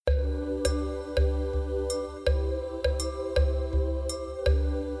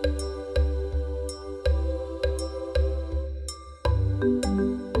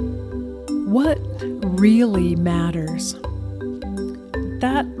really matters?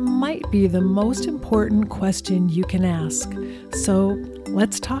 That might be the most important question you can ask. So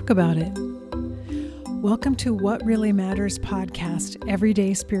let's talk about it. Welcome to What Really Matters podcast,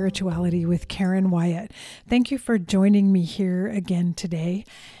 Everyday Spirituality with Karen Wyatt. Thank you for joining me here again today.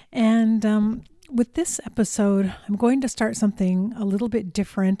 And with this episode, I'm going to start something a little bit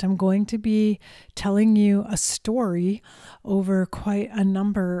different. I'm going to be telling you a story over quite a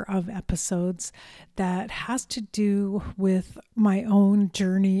number of episodes that has to do with my own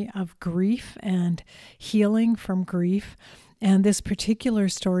journey of grief and healing from grief. And this particular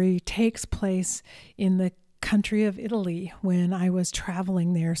story takes place in the country of Italy when I was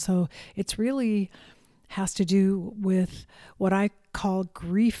traveling there. So it's really has to do with what I call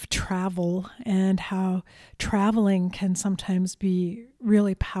grief travel and how traveling can sometimes be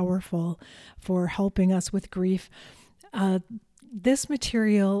really powerful for helping us with grief. This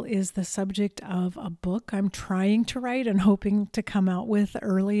material is the subject of a book I'm trying to write and hoping to come out with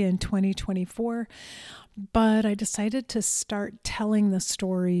early in 2024. But I decided to start telling the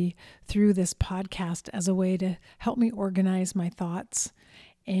story through this podcast as a way to help me organize my thoughts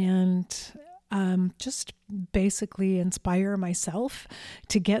and just basically inspire myself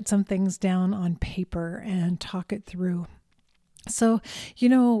to get some things down on paper and talk it through. So,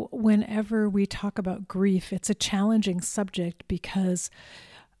 whenever we talk about grief, it's a challenging subject because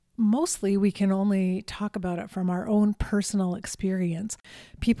mostly we can only talk about it from our own personal experience.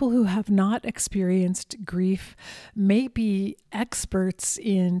 People who have not experienced grief may be experts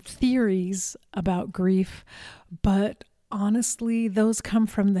in theories about grief, but honestly, those come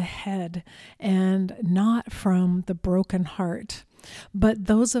from the head and not from the broken heart. But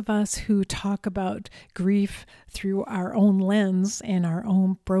those of us who talk about grief through our own lens and our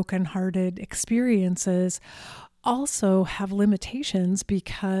own broken-hearted experiences also have limitations,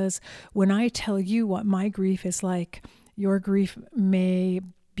 because when I tell you what my grief is like, your grief may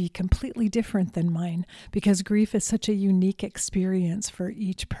be completely different than mine, because grief is such a unique experience for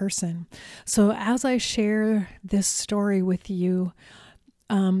each person. So as I share this story with you,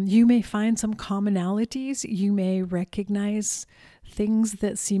 you may find some commonalities. You may recognize things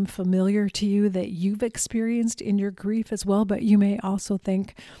that seem familiar to you that you've experienced in your grief as well, but you may also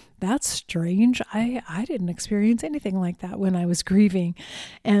think, that's strange. I didn't experience anything like that when I was grieving.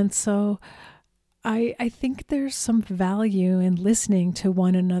 And so I think there's some value in listening to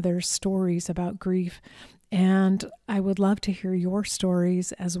one another's stories about grief, and I would love to hear your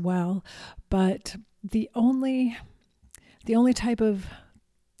stories as well. But the only type of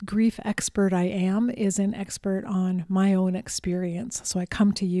grief expert I am is an expert on my own experience. So I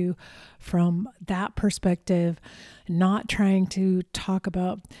come to you from that perspective, not trying to talk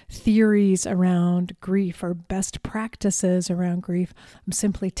about theories around grief or best practices around grief. I'm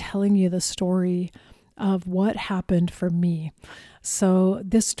simply telling you the story of what happened for me. So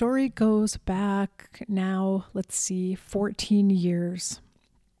this story goes back now, 14 years.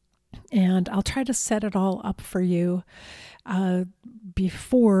 And I'll try to set it all up for you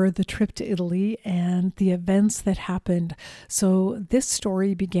before the trip to Italy and the events that happened. So this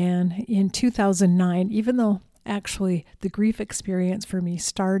story began in 2009, even though actually the grief experience for me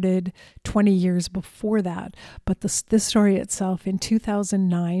started 20 years before that. But this story itself, in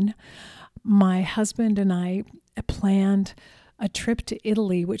 2009, my husband and I planned a trip to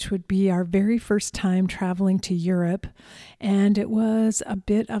Italy, which would be our very first time traveling to Europe. And it was a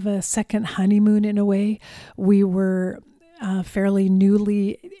bit of a second honeymoon in a way. We were fairly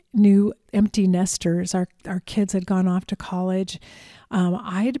new empty nesters. Our kids had gone off to college.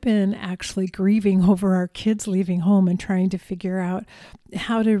 I'd been actually grieving over our kids leaving home and trying to figure out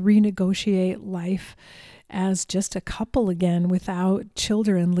how to renegotiate life as just a couple again without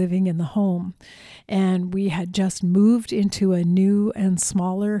children living in the home. And we had just moved into a new and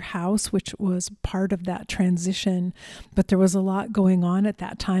smaller house, which was part of that transition. But there was a lot going on at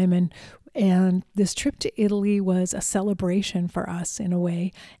that time. And this trip to Italy was a celebration for us in a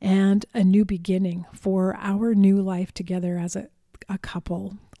way, and a new beginning for our new life together as a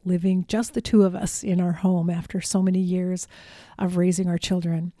couple, living just the two of us in our home after so many years of raising our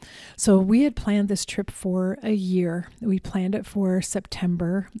children. So we had planned this trip for a year. We planned it for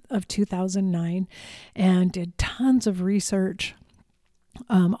September of 2009 and did tons of research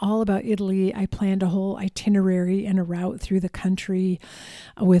all about Italy. I planned a whole itinerary and a route through the country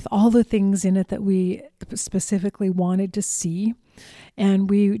with all the things in it that we specifically wanted to see. And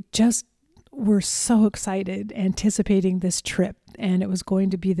we just were so excited anticipating this trip, and it was going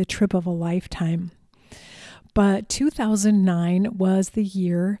to be the trip of a lifetime. But 2009 was the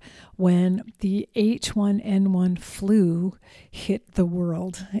year when the H1N1 flu hit the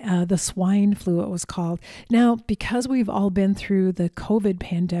world, the swine flu it was called. Now, because we've all been through the COVID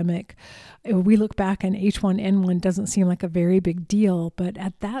pandemic, we look back and H1N1 doesn't seem like a very big deal, but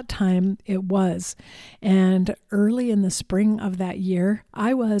at that time it was. And early in the spring of that year,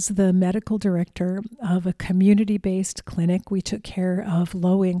 I was the medical director of a community-based clinic. We took care of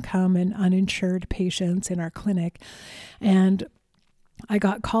low-income and uninsured patients in our clinic. And I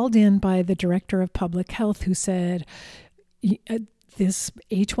got called in by the director of public health who said, this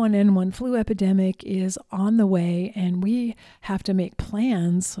H1N1 flu epidemic is on the way, and we have to make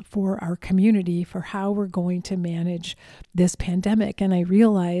plans for our community for how we're going to manage this pandemic. And I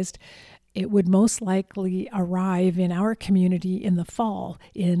realized it would most likely arrive in our community in the fall,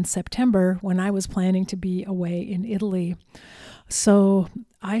 in September, when I was planning to be away in Italy. So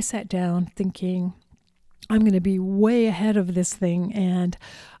I sat down thinking, I'm going to be way ahead of this thing. And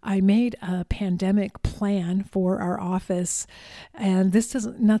I made a pandemic plan for our office. And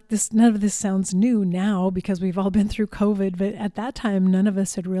none of this sounds new now because we've all been through COVID. But at that time, none of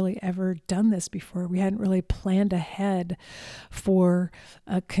us had really ever done this before. We hadn't really planned ahead for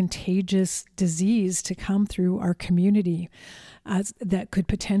a contagious disease to come through our community that could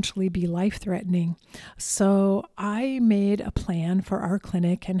potentially be life-threatening. So I made a plan for our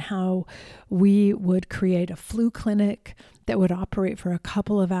clinic and how we would create a flu clinic that would operate for a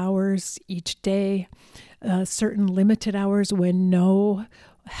couple of hours each day, certain limited hours when no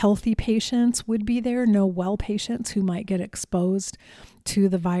healthy patients would be there, no well patients who might get exposed to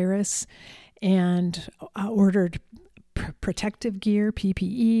the virus, and ordered protective gear,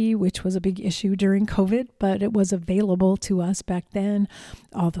 PPE, which was a big issue during COVID, but it was available to us back then.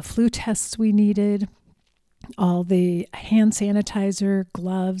 All the flu tests we needed, all the hand sanitizer,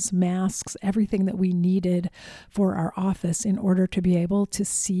 gloves, masks, everything that we needed for our office in order to be able to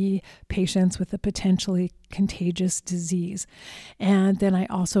see patients with a potentially contagious disease. And then I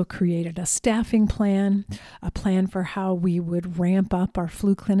also created a staffing plan, a plan for how we would ramp up our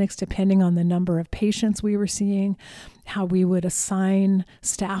flu clinics depending on the number of patients we were seeing, how we would assign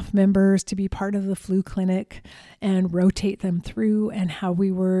staff members to be part of the flu clinic and rotate them through, and how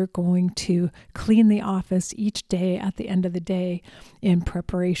we were going to clean the office each day at the end of the day in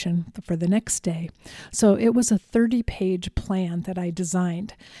preparation for the next day. So it was a 30-page plan that I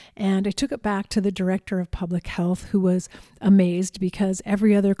designed, and I took it back to the director of public health, who was amazed because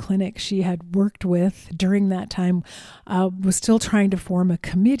every other clinic she had worked with during that time was still trying to form a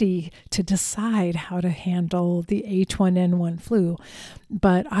committee to decide how to handle the H1N1 flu.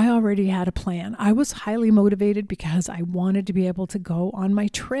 But I already had a plan. I was highly motivated because I wanted to be able to go on my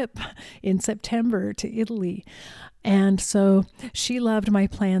trip in September to Italy. And so she loved my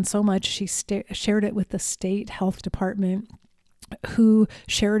plan so much, she shared it with the state health department, who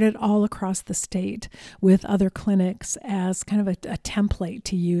shared it all across the state with other clinics as kind of a template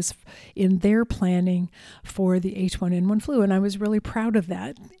to use in their planning for the H1N1 flu. And I was really proud of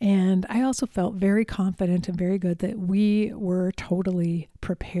that. And I also felt very confident and very good that we were totally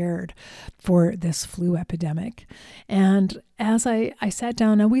prepared for this flu epidemic. And as I sat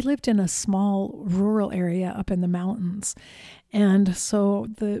down, now we lived in a small rural area up in the mountains. And so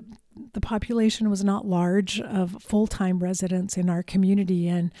the population was not large of full-time residents in our community.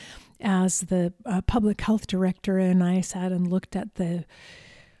 And as the public health director and I sat and looked at the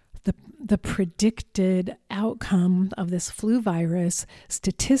predicted outcome of this flu virus,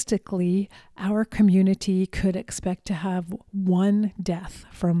 statistically, our community could expect to have one death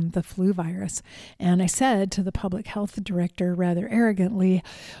from the flu virus. And I said to the public health director rather arrogantly,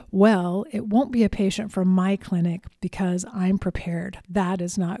 well, it won't be a patient from my clinic because I'm prepared.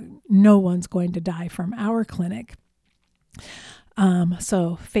 No one's going to die from our clinic.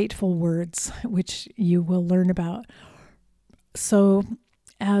 So fateful words, which you will learn about. So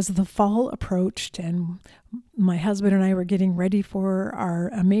as the fall approached and my husband and I were getting ready for our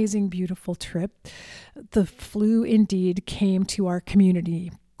amazing, beautiful trip, the flu indeed came to our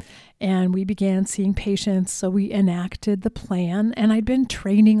community. And we began seeing patients, so we enacted the plan. And I'd been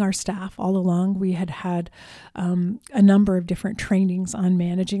training our staff all along. We had had a number of different trainings on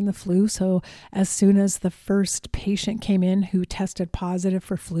managing the flu. So as soon as the first patient came in who tested positive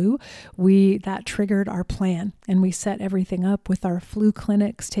for flu, that triggered our plan. And we set everything up with our flu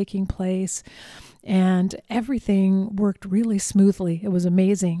clinics taking place. And everything worked really smoothly. It was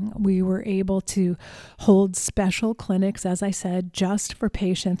amazing. We were able to hold special clinics, as I said, just for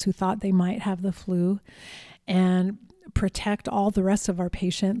patients who thought they might have the flu, and protect all the rest of our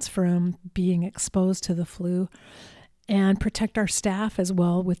patients from being exposed to the flu. and protect our staff as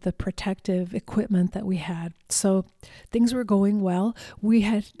well with the protective equipment that we had. So things were going well. We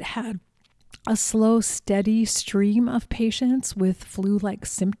had a slow, steady stream of patients with flu-like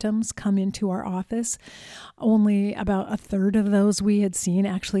symptoms come into our office. Only about a third of those we had seen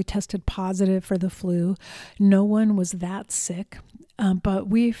actually tested positive for the flu. No one was that sick, but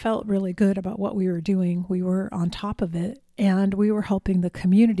we felt really good about what we were doing. We were on top of it, and we were helping the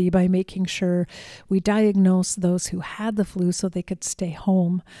community by making sure we diagnosed those who had the flu so they could stay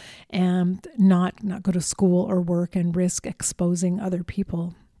home and not go to school or work and risk exposing other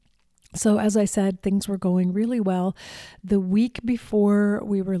people. So as I said, things were going really well. The week before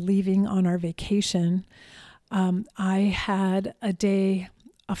we were leaving on our vacation, I had a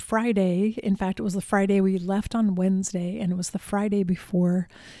Friday. In fact, it was the Friday we left on Wednesday, and it was the Friday before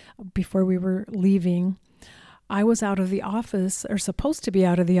we were leaving. I was out of the office, or supposed to be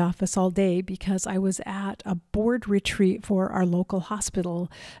out of the office all day, because I was at a board retreat for our local hospital.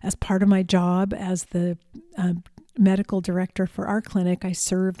 As part of my job as the medical director for our clinic, I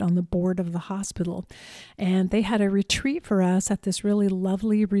served on the board of the hospital, and they had a retreat for us at this really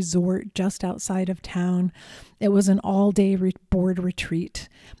lovely resort just outside of town. It was an all-day board retreat,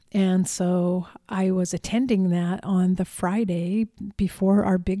 and so I was attending that on the Friday before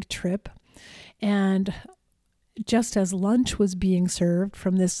our big trip. And just as lunch was being served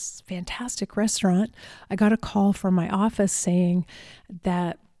from this fantastic restaurant, I got a call from my office saying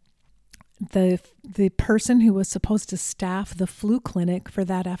that the person who was supposed to staff the flu clinic for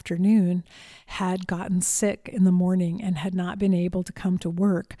that afternoon had gotten sick in the morning and had not been able to come to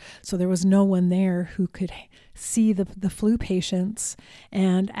work. So there was no one there who could see the flu patients,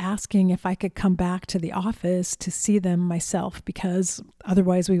 and asking if I could come back to the office to see them myself, because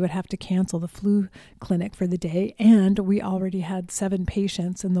otherwise we would have to cancel the flu clinic for the day. And we already had 7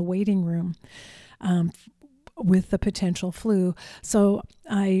 patients in the waiting room with the potential flu. So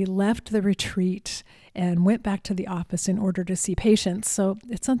I left the retreat and went back to the office in order to see patients. So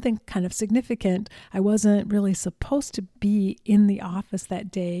it's something kind of significant. I wasn't really supposed to be in the office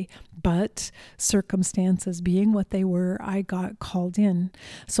that day, but circumstances being what they were, I got called in.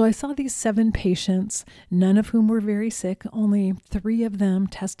 So I saw these 7 patients, none of whom were very sick. Only 3 of them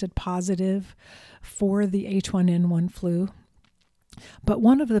tested positive for the H1N1 flu. But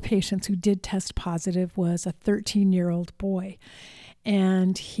one of the patients who did test positive was a 13-year-old boy,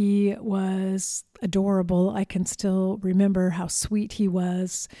 and he was adorable. I can still remember how sweet he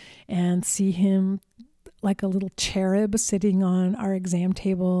was and see him like a little cherub sitting on our exam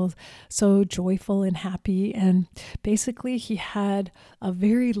table, so joyful and happy. And basically he had a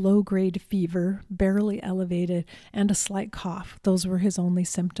very low-grade fever, barely elevated, and a slight cough. Those were his only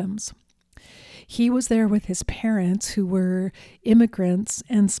symptoms. He was there with his parents, who were immigrants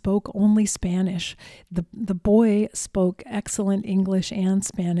and spoke only Spanish. The boy spoke excellent English and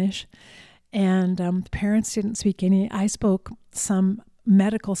Spanish, and the parents didn't speak any. I spoke some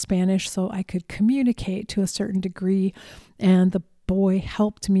medical Spanish, so I could communicate to a certain degree, and the boy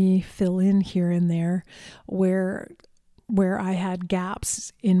helped me fill in here and there where I had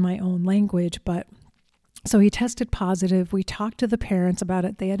gaps in my own language. But so he tested positive. We talked to the parents about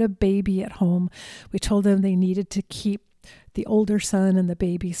it. They had a baby at home. We told them they needed to keep the older son and the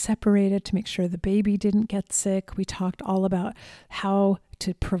baby separated to make sure the baby didn't get sick. We talked all about how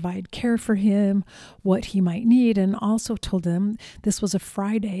to provide care for him, what he might need, and also told them this was a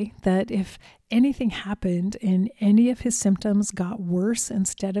Friday, that if anything happened and any of his symptoms got worse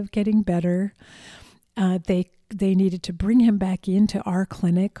instead of getting better, they needed to bring him back into our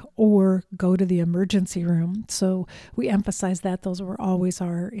clinic or go to the emergency room. So we emphasized that those were always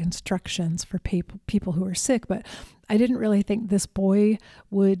our instructions for people who are sick. But I didn't really think this boy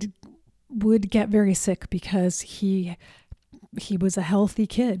would get very sick, because he was a healthy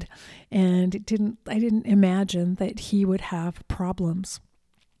kid, and I didn't imagine that he would have problems.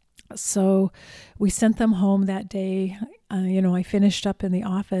 So we sent them home that day. I finished up in the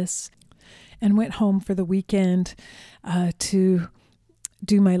office and went home for the weekend to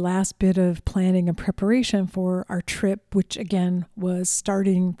do my last bit of planning and preparation for our trip, which again was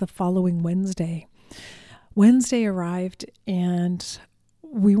starting the following Wednesday. Wednesday arrived, and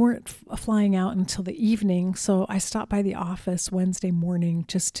we weren't flying out until the evening, so I stopped by the office Wednesday morning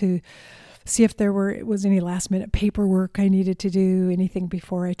just to see if there was any last-minute paperwork I needed to do, anything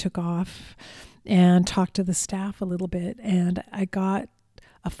before I took off, and talk to the staff a little bit. And I got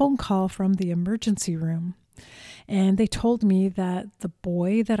a phone call from the emergency room, and they told me that the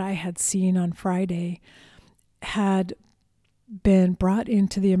boy that I had seen on Friday had been brought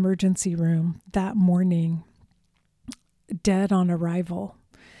into the emergency room that morning, dead on arrival.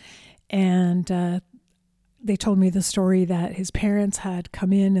 And they told me the story that his parents had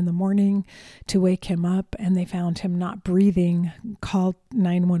come in the morning to wake him up, and they found him not breathing, called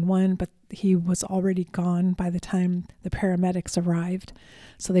 911, but he was already gone by the time the paramedics arrived.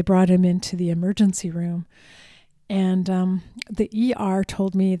 So they brought him into the emergency room. And the ER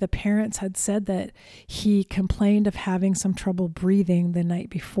told me the parents had said that he complained of having some trouble breathing the night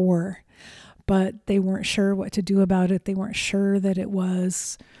before, but they weren't sure what to do about it. They weren't sure that it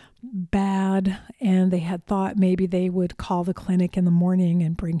was bad, and they had thought maybe they would call the clinic in the morning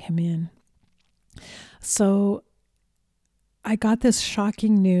and bring him in. So I got this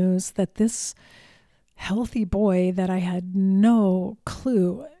shocking news that this healthy boy that I had no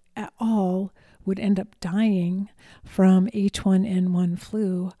clue at all would end up dying from H1N1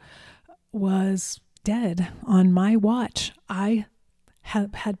 flu was dead on my watch. I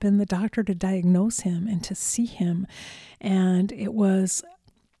had been the doctor to diagnose him and to see him, and it was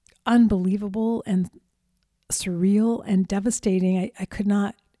unbelievable and surreal and devastating. I could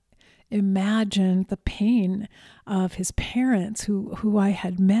not imagine the pain of his parents who I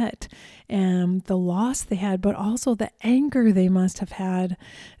had met, and the loss they had, but also the anger they must have had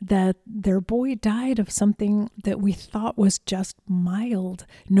that their boy died of something that we thought was just mild.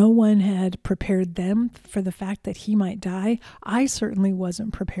 No one had prepared them for the fact that he might die. I certainly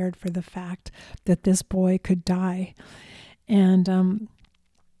wasn't prepared for the fact that this boy could die. And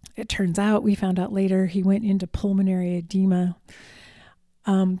it turns out, we found out later, he went into pulmonary edema.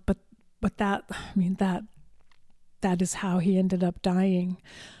 But that is how he ended up dying.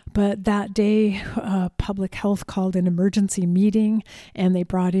 But that day, public health called an emergency meeting, and they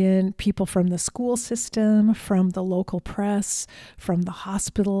brought in people from the school system, from the local press, from the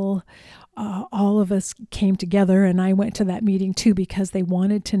hospital. All of us came together, and I went to that meeting too, because they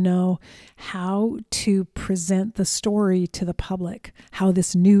wanted to know how to present the story to the public, how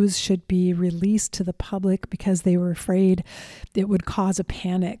this news should be released to the public, because they were afraid it would cause a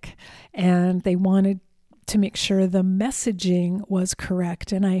panic, and they wanted to make sure the messaging was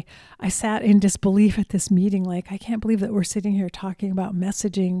correct. And I sat in disbelief at this meeting, like, I can't believe that we're sitting here talking about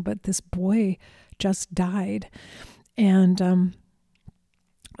messaging, but this boy just died. And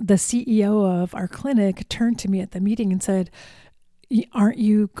the CEO of our clinic turned to me at the meeting and said, "Aren't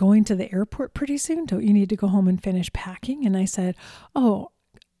you going to the airport pretty soon? Don't you need to go home and finish packing?" And I said, "Oh,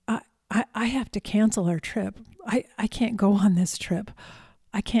 I have to cancel our trip. I can't go on this trip.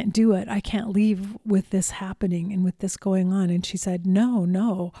 I can't do it. I can't leave with this happening and with this going on." And she said,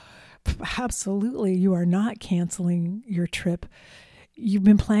 No, absolutely. You are not canceling your trip. You've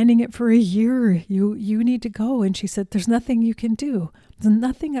been planning it for a year. You need to go. And she said, "There's nothing you can do. There's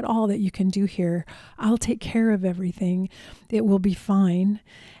nothing at all that you can do here. I'll take care of everything. It will be fine.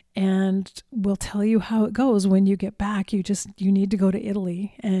 And we'll tell you how it goes when you get back. You need to go to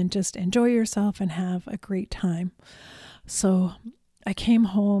Italy and just enjoy yourself and have a great time." So I came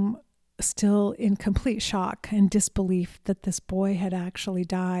home still in complete shock and disbelief that this boy had actually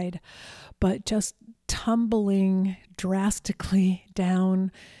died, but just tumbling drastically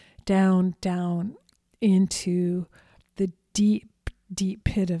down into the deep, deep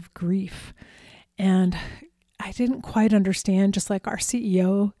pit of grief. And I didn't quite understand, just like our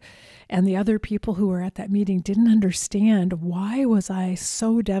CEO and the other people who were at that meeting didn't understand, why was I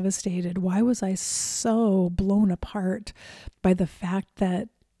so devastated? Why was I so blown apart by the fact that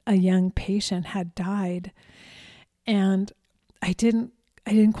a young patient had died? And I didn't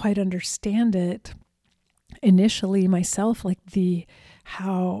quite understand it initially myself, like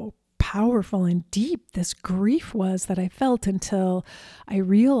how powerful and deep this grief was that I felt, until I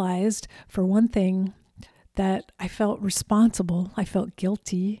realized, for one thing, that I felt responsible. I felt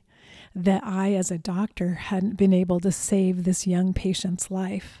guilty that I, as a doctor, hadn't been able to save this young patient's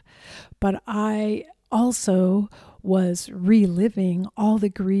life. But I also was reliving all the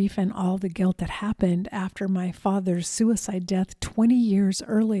grief and all the guilt that happened after my father's suicide death 20 years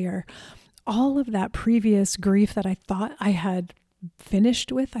earlier. All of that previous grief that I thought I had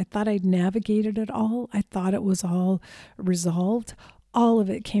finished with, I thought I'd navigated it all, I thought it was all resolved, all of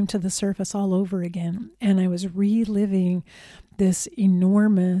it came to the surface all over again. And I was reliving this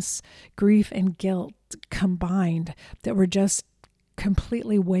enormous grief and guilt combined that were just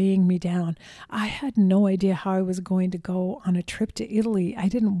completely weighing me down. I had no idea how I was going to go on a trip to Italy. I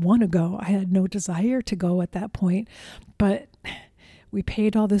didn't want to go. I had no desire to go at that point, but we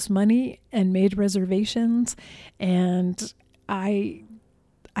paid all this money and made reservations, and I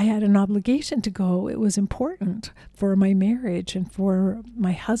had an obligation to go. It was important for my marriage and for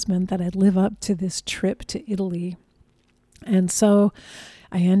my husband that I live up to this trip to Italy. And so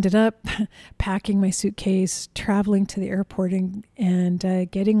I ended up packing my suitcase, traveling to the airport, and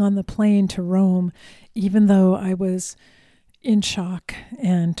getting on the plane to Rome even though I was in shock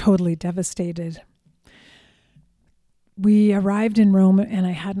and totally devastated. We arrived in Rome, and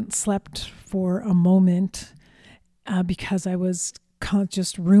I hadn't slept for a moment because I was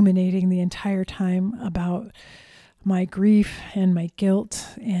just ruminating the entire time about my grief and my guilt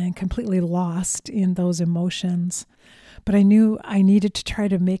and completely lost in those emotions. But I knew I needed to try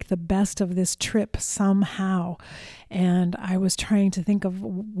to make the best of this trip somehow. And I was trying to think of,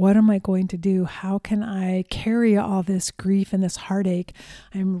 what am I going to do? How can I carry all this grief and this heartache?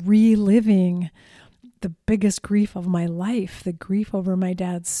 I'm reliving the biggest grief of my life, the grief over my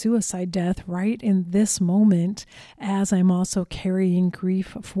dad's suicide death, right in this moment, as I'm also carrying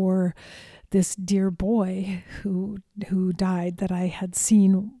grief for this dear boy who died that I had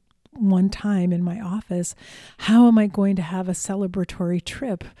seen one time in my office. How am I going to have a celebratory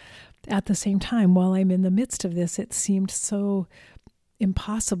trip at the same time while I'm in the midst of this? It seemed so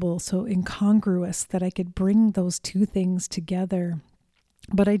impossible, so incongruous that I could bring those two things together.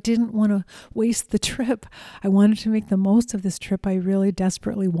 But I didn't want to waste the trip. I wanted to make the most of this trip. I really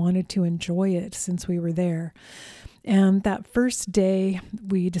desperately wanted to enjoy it since we were there. And that first day,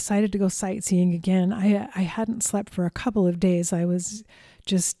 we decided to go sightseeing again. I hadn't slept for a couple of days. I was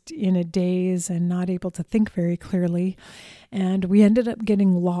just in a daze and not able to think very clearly. And we ended up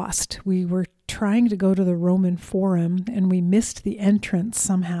getting lost. We were trying to go to the Roman Forum, and we missed the entrance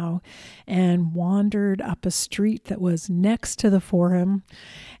somehow and wandered up a street that was next to the Forum,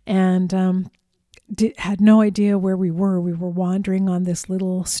 and had no idea where we were. We were wandering on this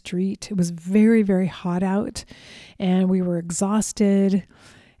little street. It was very, very hot out, and we were exhausted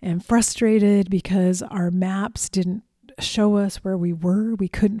and frustrated because our maps didn't show us where we were. We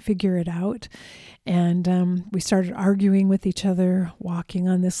couldn't figure it out. And we started arguing with each other, walking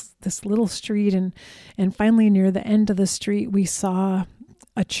on this little street. And finally, near the end of the street, we saw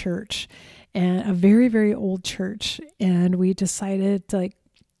a church, and a very, very old church. And we decided,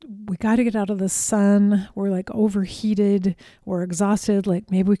 we got to get out of the sun. We're overheated. We're exhausted.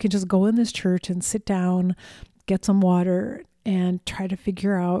 Maybe we can just go in this church and sit down, get some water, and try to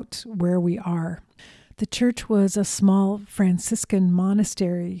figure out where we are. The church was a small Franciscan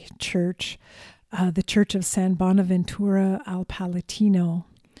monastery church, the Church of San Bonaventura al Palatino.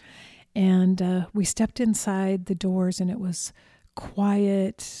 And we stepped inside the doors, and it was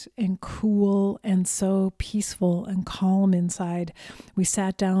quiet and cool and so peaceful and calm inside. We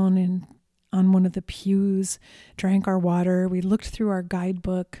sat down on one of the pews, drank our water. We looked through our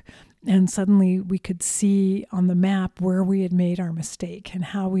guidebook, and suddenly we could see on the map where we had made our mistake and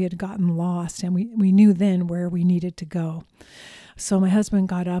how we had gotten lost. And we knew then where we needed to go. So my husband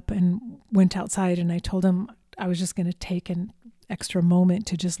got up and went outside, and I told him I was just going to take an extra moment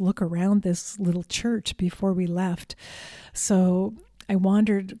to just look around this little church before we left. So I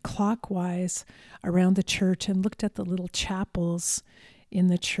wandered clockwise around the church and looked at the little chapels in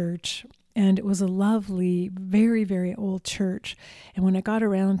the church. And it was a lovely, very, very old church. And when I got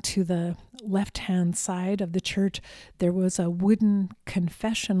around to the left-hand side of the church, there was a wooden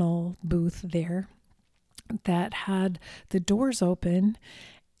confessional booth there that had the doors open,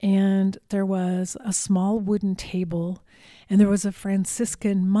 and there was a small wooden table, and there was a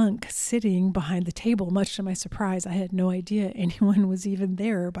Franciscan monk sitting behind the table. Much to my surprise, I had no idea anyone was even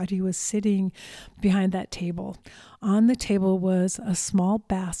there, but he was sitting behind that table. On the table was a small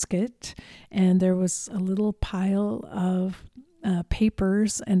basket, and there was a little pile of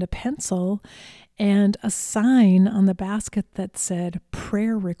papers and a pencil, and a sign on the basket that said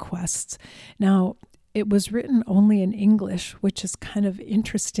prayer requests. Now, it was written only in English, which is kind of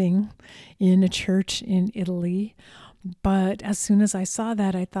interesting in a church in Italy. But as soon as I saw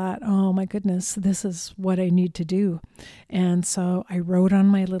that, I thought, oh my goodness, this is what I need to do. And so I wrote on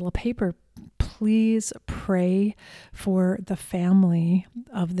my little paper, please pray for the family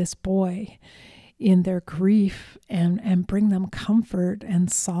of this boy in their grief, and bring them comfort and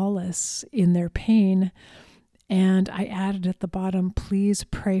solace in their pain. And I added at the bottom, please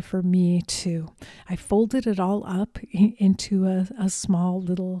pray for me too. I folded it all up into a small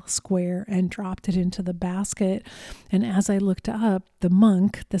little square and dropped it into the basket. And as I looked up, the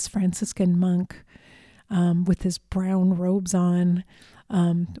monk, this Franciscan monk, with his brown robes on,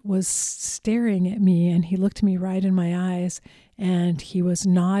 was staring at me, and he looked me right in my eyes, and he was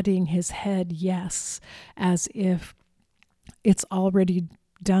nodding his head yes, as if it's already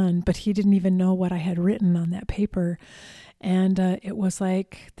done, but he didn't even know what I had written on that paper. And it was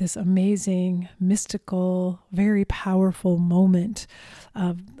like this amazing, mystical, very powerful moment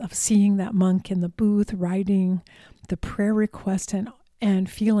of seeing that monk in the booth writing the prayer request and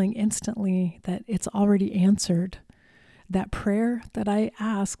feeling instantly that it's already answered, that prayer that I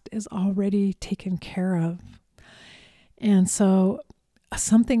asked is already taken care of. And so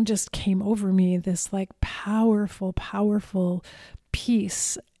something just came over me, this like powerful, powerful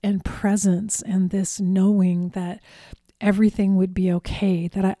peace and presence, and this knowing that everything would be okay,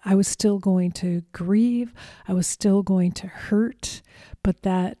 that I was still going to grieve, I was still going to hurt, but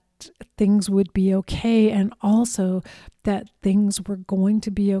that things would be okay, and also that things were going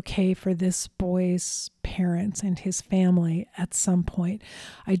to be okay for this boy's parents and his family at some point.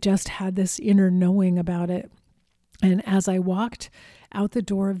 I just had this inner knowing about it. And as I walked out the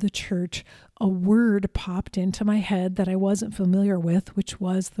door of the church, a word popped into my head that I wasn't familiar with, which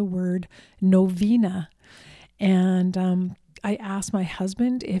was the word novena. And I asked my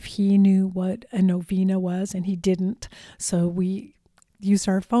husband if he knew what a novena was, and he didn't. So we used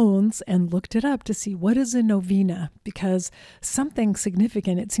our phones and looked it up to see what is a novena, because something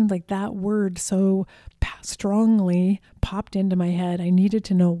significant, it seemed like that word so strongly popped into my head. I needed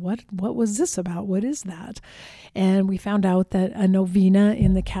to know what was this about? What is that? And we found out that a novena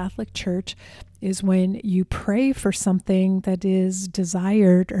in the Catholic Church is when you pray for something that is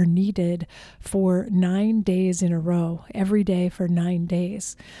desired or needed for 9 days in a row, every day for 9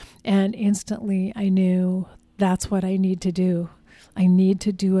 days. And instantly I knew that's what I need to do. I need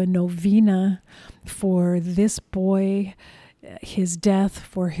to do a novena for this boy, his death,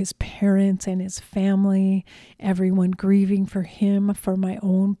 for his parents and his family, everyone grieving for him, for my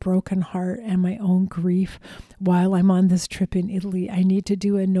own broken heart and my own grief while I'm on this trip in Italy. I need to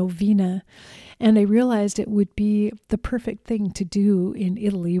do a novena. And I realized it would be the perfect thing to do in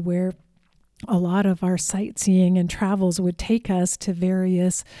Italy, where a lot of our sightseeing and travels would take us to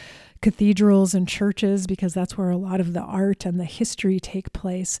various cathedrals and churches, because that's where a lot of the art and the history take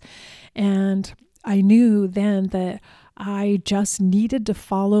place. And I knew then that I just needed to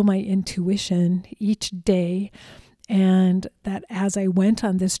follow my intuition each day, and that as I went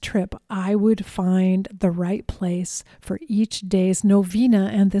on this trip, I would find the right place for each day's novena,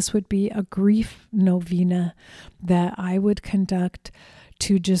 and this would be a grief novena that I would conduct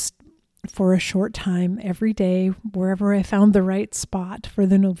to just for a short time every day. Wherever I found the right spot for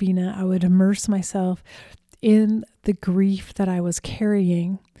the novena, I would immerse myself in the grief that I was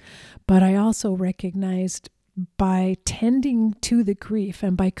carrying. But I also recognized by tending to the grief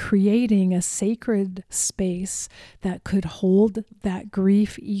and by creating a sacred space that could hold that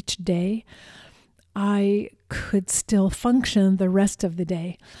grief each day, I could still function the rest of the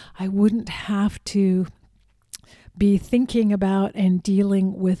day. I wouldn't have to be thinking about and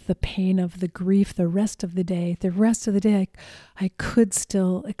dealing with the pain of the grief the rest of the day. The rest of the day, I could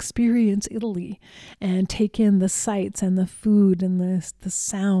still experience Italy and take in the sights and the food and the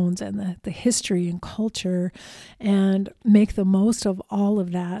sounds and the history and culture, and make the most of all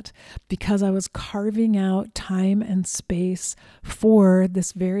of that, because I was carving out time and space for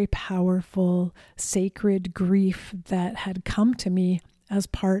this very powerful, sacred grief that had come to me as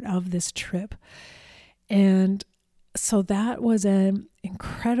part of this trip. And so that was an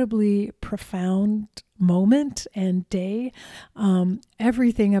incredibly profound moment and day.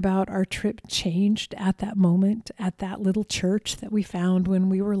 Everything about our trip changed at that moment, at that little church that we found when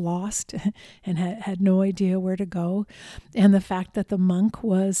we were lost and had no idea where to go. And the fact that the monk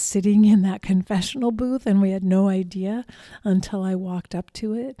was sitting in that confessional booth and we had no idea until I walked up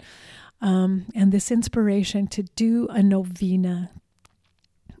to it. And this inspiration to do a novena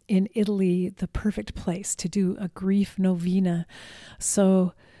in Italy, the perfect place to do a grief novena.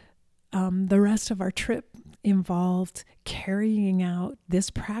 So the rest of our trip involved carrying out this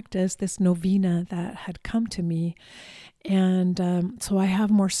practice, this novena that had come to me. And so I have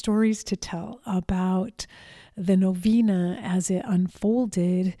more stories to tell about the novena as it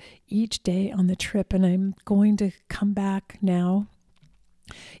unfolded each day on the trip. And I'm going to come back now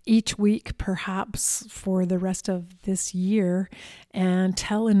each week, perhaps for the rest of this year, and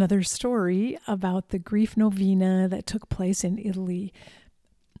tell another story about the grief novena that took place in Italy,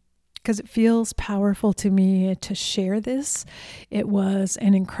 because it feels powerful to me to share this. It was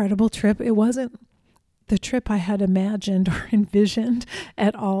an incredible trip. It wasn't the trip I had imagined or envisioned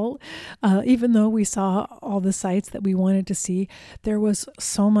at all. Even though we saw all the sights that we wanted to see, there was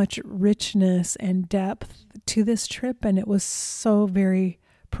so much richness and depth to this trip, and it was so very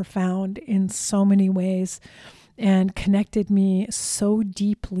profound in so many ways, and connected me so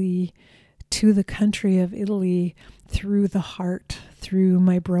deeply to the country of Italy through the heart, through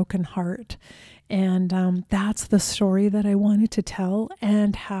my broken heart. And that's the story that I wanted to tell,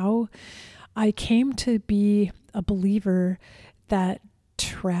 and how I came to be a believer that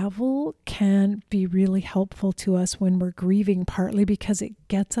travel can be really helpful to us when we're grieving, partly because it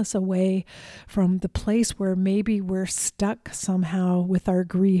gets us away from the place where maybe we're stuck somehow with our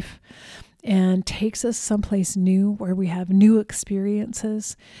grief, and takes us someplace new where we have new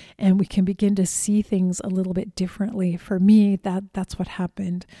experiences and we can begin to see things a little bit differently. For me, that's what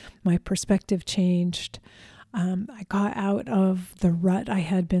happened. My perspective changed. I got out of the rut I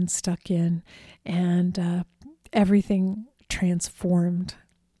had been stuck in, and everything transformed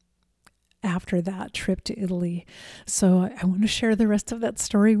after that trip to Italy. So I want to share the rest of that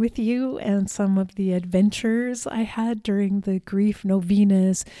story with you and some of the adventures I had during the grief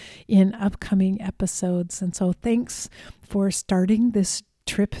novenas in upcoming episodes. And so thanks for starting this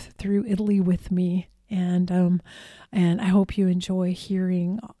trip through Italy with me. And I hope you enjoy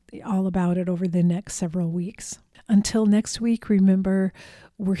hearing all about it over the next several weeks. Until next week, remember,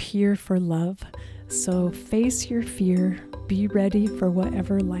 we're here for love. So face your fear, be ready for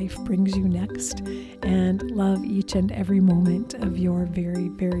whatever life brings you next, and love each and every moment of your very,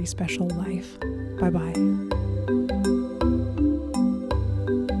 very special life. Bye-bye.